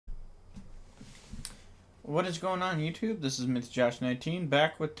What is going on YouTube? This is MythJosh19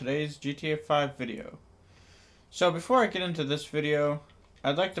 back with today's GTA 5 video. So before I get into this video,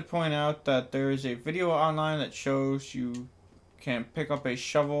 I'd like to point out that there is a video online that shows you can pick up a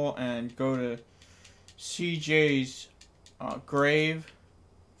shovel and go to CJ's grave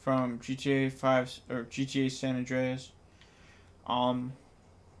from GTA 5 or GTA San Andreas.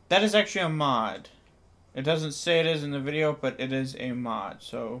 That is actually a mod. It doesn't say it is in the video, but it is a mod,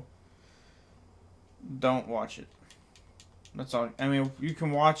 so don't watch it. That's all. I mean, you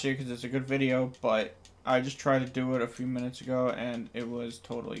can watch it because it's a good video, but I just tried to do it a few minutes ago and it was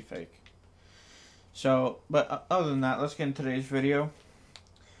totally fake. So, but other than that, let's get into today's video.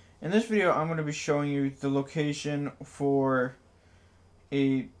 In this video, I'm going to be showing you the location for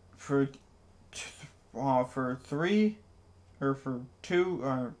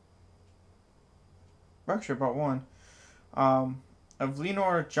actually about one, of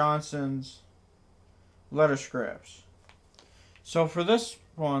Lenore Johnson's letter scraps. So for this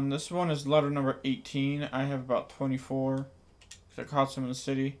one is letter number 18. I have about 24 because I caught some in the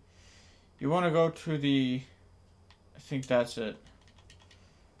city. You want to go to the, I think that's it.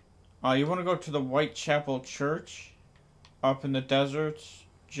 You want to go to the Whitechapel Church up in the deserts,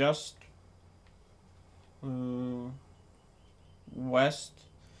 just west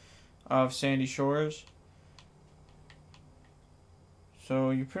of Sandy Shores.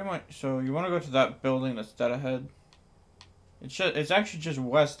 So you want to go to that building that's dead ahead. It's actually just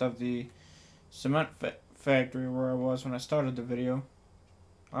west of the cement factory where I was when I started the video.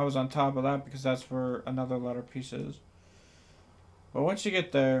 I was on top of that because that's where another letter piece is. But once you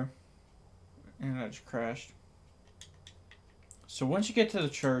get there, and I just crashed. So once you get to the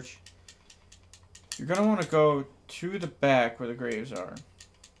church, you're going to want to go to the back where the graves are.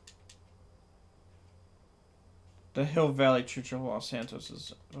 The Hill Valley Church of Los Santos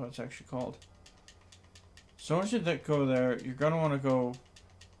is what it's actually called. So once you go there, you're going to want to go...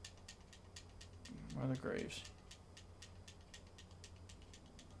 Where are the graves?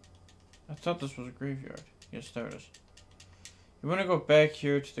 I thought this was a graveyard. Yes, there it is. You want to go back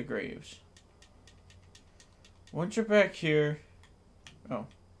here to the graves. Once you're back here... Oh.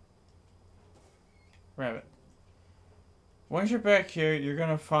 Rabbit. Once you're back here, you're going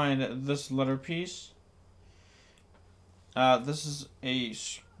to find this letter piece. This is a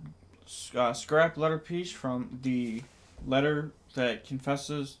scrap letter piece from the letter that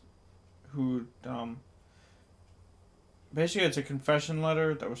confesses who, basically it's a confession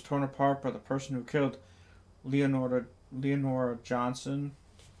letter that was torn apart by the person who killed Leonora Johnson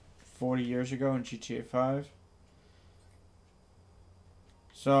 40 years ago in GTA 5.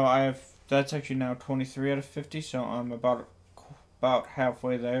 So that's actually now 23 out of 50, so I'm about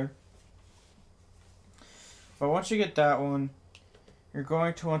halfway there. But once you get that one, you're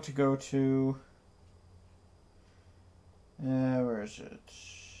going to want to go to... where is it?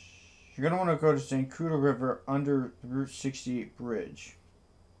 You're going to want to go to Zancudo River under the Route 68 bridge.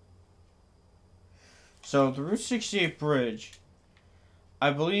 So the Route 68 bridge, I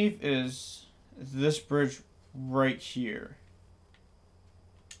believe, is this bridge right here.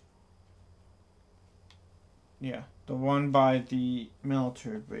 Yeah, the one by the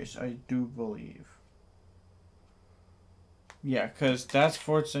military base, I do believe. Yeah, because that's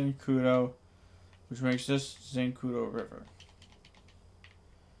Fort Zancudo, which makes this Zancudo River.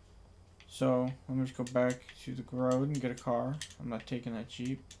 So, let me just go back to the road and get a car. I'm not taking that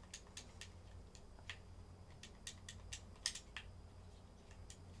Jeep.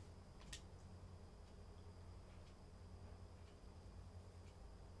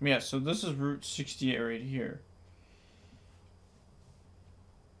 Yeah, so this is Route 68 right here.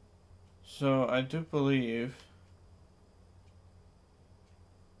 So, I do believe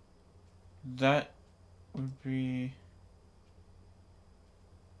that would be...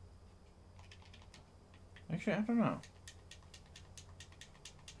 Actually, I don't know.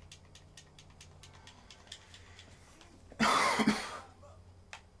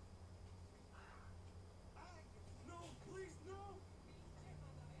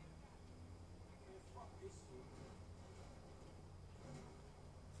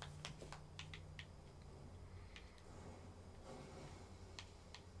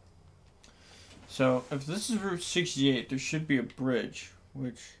 So, if this is Route 68, there should be a bridge,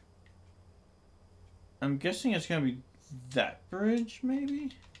 which I'm guessing it's going to be that bridge,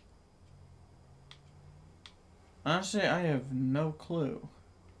 maybe? Honestly, I have no clue.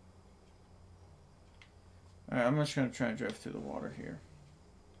 Alright, I'm just going to try and drive through the water here.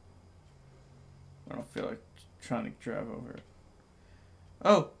 I don't feel like trying to drive over it.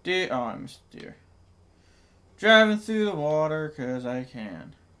 Oh, dear. Oh, I missed deer. Driving through the water because I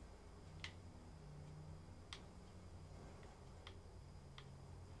can.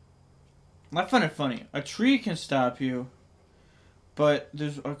 I find it funny. A tree can stop you, but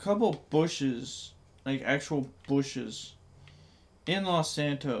there's a couple bushes, like actual bushes, in Los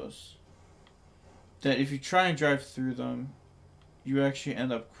Santos that if you try and drive through them, you actually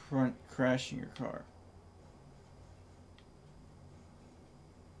end up crashing your car.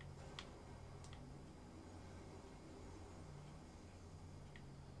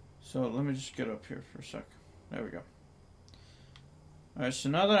 So let me just get up here for a sec. There we go. Alright, so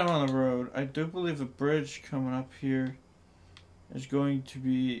now that I'm on the road, I do believe the bridge coming up here is going to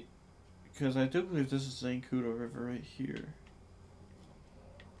be, because I do believe this is Zancudo River right here.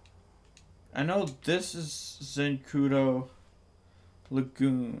 I know this is Zancudo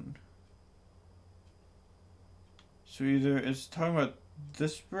Lagoon. So either it's talking about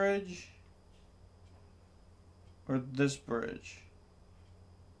this bridge or this bridge.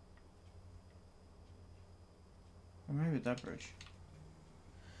 Or maybe that bridge.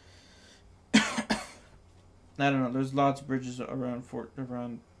 I don't know. There's lots of bridges around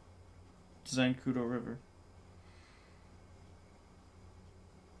Zancudo River.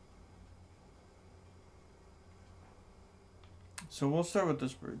 So we'll start with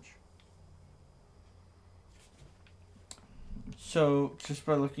this bridge. So just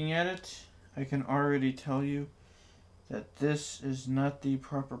by looking at it, I can already tell you that this is not the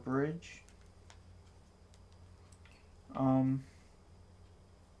proper bridge.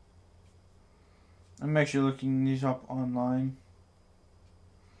 I'm actually looking these up online.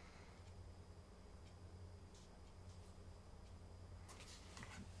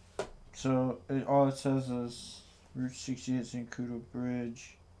 So all it says is Route 68 Zancudo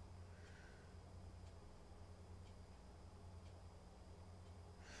Bridge.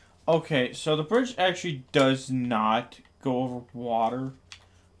 Okay, so the bridge actually does not go over water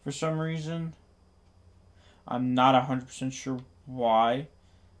for some reason. I'm not 100% sure why,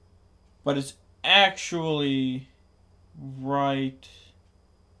 but it's actually right.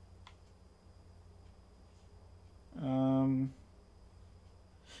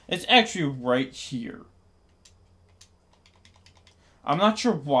 It's actually right here. I'm not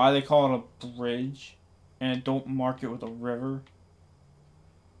sure why they call it a bridge and don't mark it with a river,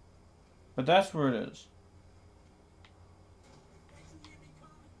 but that's where it is.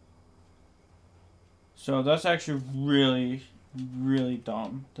 So that's actually really, really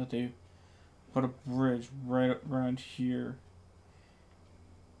dumb that they put a bridge right around here.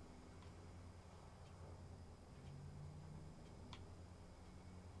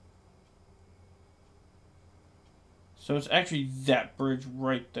 So it's actually that bridge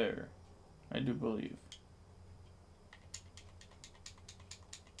right there, I do believe.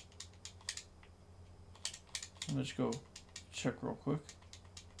 Let's go check real quick.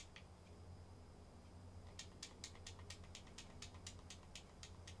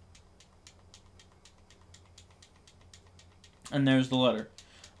 And there's the letter.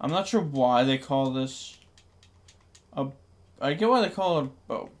 I'm not sure why they call this a... I get why they call it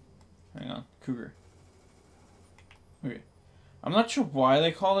a... Oh, hang on. Cougar. Okay. I'm not sure why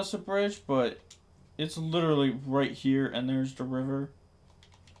they call this a bridge, but it's literally right here, and there's the river.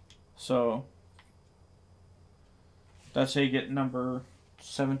 So, that's how you get number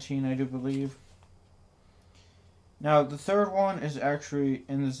 17, I do believe. Now, the third one is actually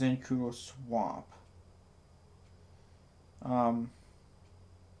in the Zancudo Swamp.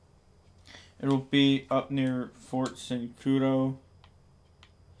 It'll be up near Fort Zancudo.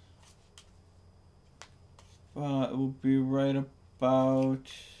 It will be right about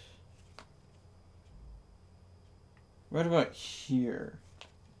here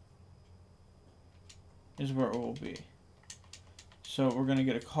is where it will be. So we're gonna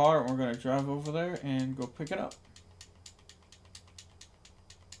get a car and we're gonna drive over there and go pick it up.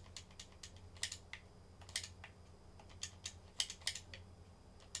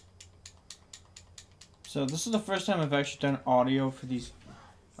 So this is the first time I've actually done audio for these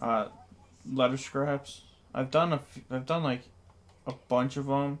letter scraps. I've done like a bunch of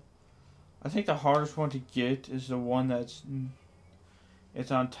them. I think the hardest one to get is the one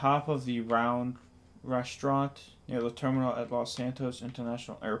it's on top of the round restaurant near the terminal at Los Santos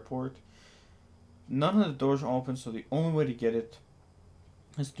International Airport. None of the doors are open, so the only way to get it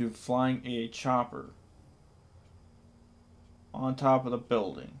is to flying a chopper on top of the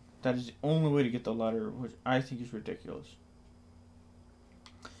building. That is the only way to get the letter, which I think is ridiculous.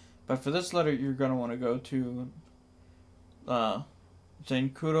 But for this letter, you're going to want to go to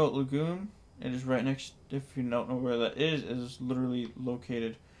Zancudo Lagoon. It is right next, if you don't know where that is, it is literally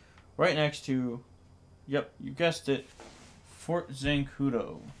located right next to, yep, you guessed it, Fort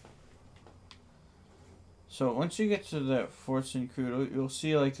Zancudo. So once you get to that Fort Zancudo, you'll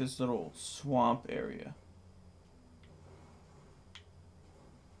see like this little swamp area.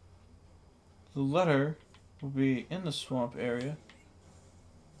 The letter will be in the swamp area.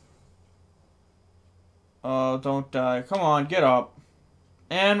 Oh, don't die. Come on, get up.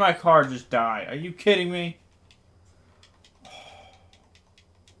 And my car just died. Are you kidding me?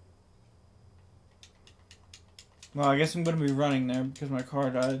 Well, I guess I'm going to be running there because my car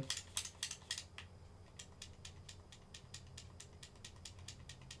died.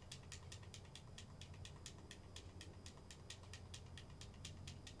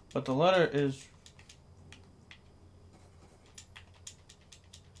 But the letter is...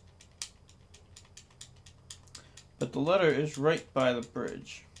 But the letter is right by the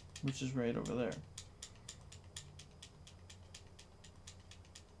bridge, which is right over there.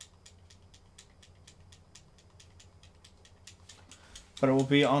 But it will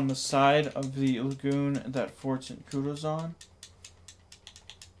be on the side of the lagoon that Fort Zancudo's on.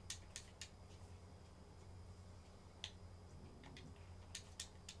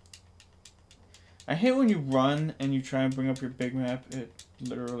 I hate when you run and you try and bring up your big map, it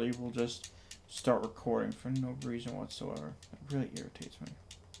literally will just start recording for no reason whatsoever. It really irritates me.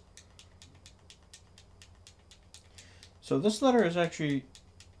 So this letter is actually...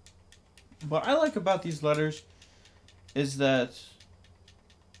 What I like about these letters is that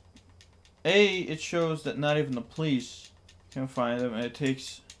A, it shows that not even the police can find them, and it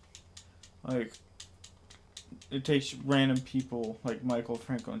takes random people like Michael,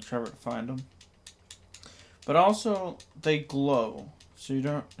 Franco, and Trevor to find them. But also, they glow, so you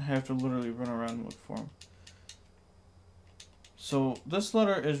don't have to literally run around and look for them. So this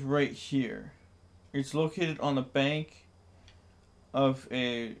letter is right here. It's located on the bank of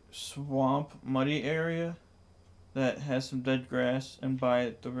a swamp, muddy area that has some dead grass and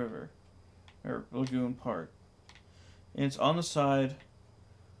by the river, or lagoon part. And it's on the side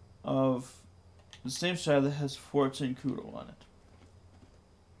of the same side that has Fort Zancudo on it.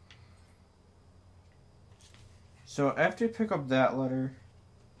 So after you pick up that letter,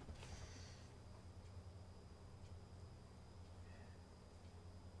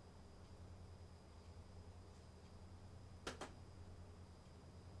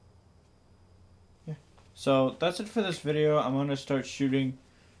 so that's it for this video. I'm going to start shooting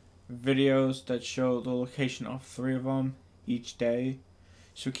videos that show the location of 3 of them each day.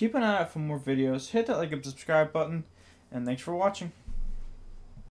 So keep an eye out for more videos. Hit that like and subscribe button, and thanks for watching.